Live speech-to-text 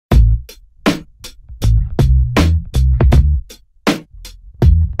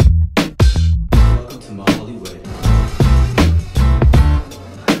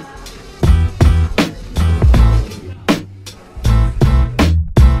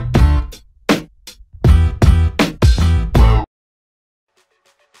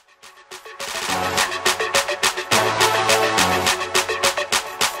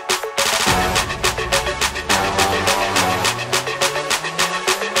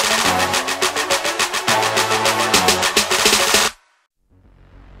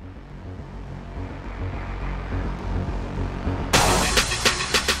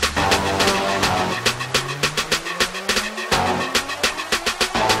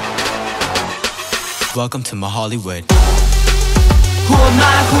Welcome to my Hollywood. Who am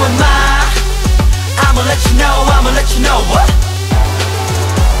I, who am I? I'ma let you know, I'ma let you know what?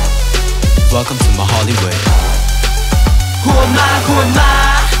 Welcome to my Hollywood. Who am I, who am I?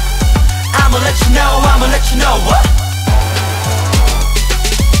 I'ma let you know, I'ma let you know what?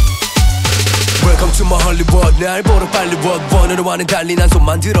 Welcome to my Hollywood. 날 보러 빨리 what 원으로와는 달리 난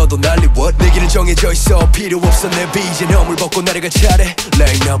손만 들어도 난리 what 내 길은 정해져 있어 필요 없어 내 비전 허물 벗고 나래가 차례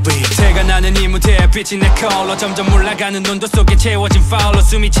Like no beat 새가 나는 이 무대에 비친 내 컬러 점점 올라가는 온도 속에 채워진 파울러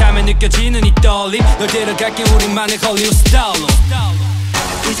숨이 차면 느껴지는 이 떨림 널 데려갈게 우리만의 헐리우드 스타일로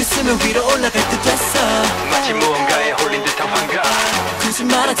이제쯤은 위로 올라갈 때 됐어 마치 무언가에 홀린 듯한 환각 굳이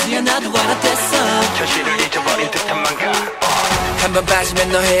말하지 않아도 알아댔어 현실을 잊어버린 듯한 망각 한번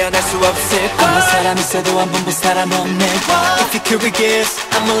빠지면 너 헤어날 수 없을 거야 아무 사람 있어도 한 번 본 사람 없네 If you could guess,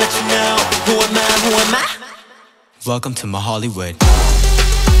 I'ma let you know Who am I, who am I? Welcome to my Hollywood.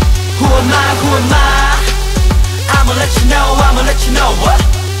 Who am I, who am I? I'ma let you know, I'ma let you know what?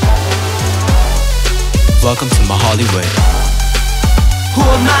 Welcome to my Hollywood. Who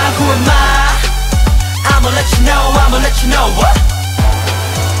am I, who am I? I'ma let you know, I'ma let you know what?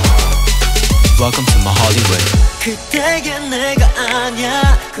 Welcome to my Hollywood. 그때가 내가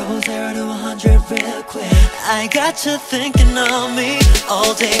아냐 Go 0 to 100 real quick I got you thinking of me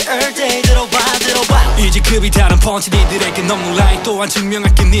All day, all day 들어봐 들어봐 이제 급이 다른 펀치 니들에게 넘는 라인 또한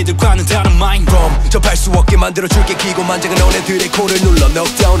증명할게 니들과는 다른 마인 Boom 접할 수 없게 만들어줄게 기고 만장은 너네들의 코를 눌러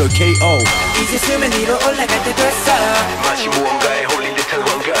Knockdown or KO 이제 수면 위로 올라갈 때 됐어 마치 무언가에 홀린 듯한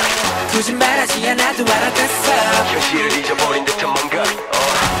환각 굳이 말하지 않아도 알아듣어 현실을 잊어버린 듯한 망각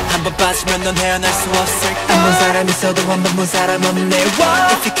한번 빠지면 넌 헤어날 수 없을 거야 한 번 사람 있어도 한 번 본 사람 없네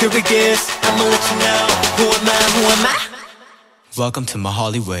If you could guess, I'ma let you know Who am I, who am I? Welcome to my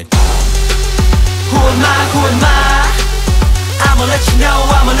Hollywood. Who am I, who am I? I'ma let you know,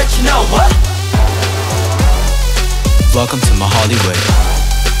 I'ma let you know what? Welcome to my Hollywood.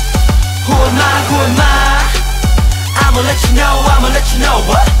 Who am I, who am I? I'ma let you know, I'ma let you know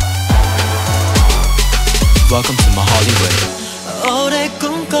what? Welcome to my Hollywood. 오래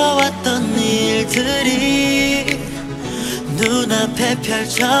꿈꿔왔던 일들이 눈앞에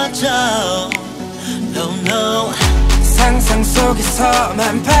펼쳐져 No, no 상상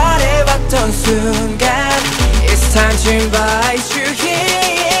속에서만 바래왔던 순간 It's time to invite you here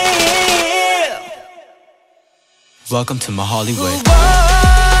Welcome to my Hollywood. Who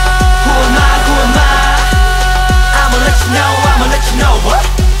am I, who am I? I'ma let you know, I'ma let you know what?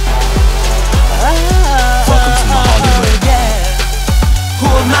 Welcome to my Hollywood. Who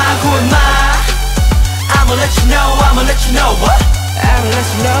am I, who am I? I'ma let you know, I'ma let you know what? I'ma let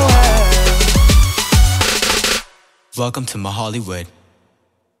you know Welcome to my Hollywood.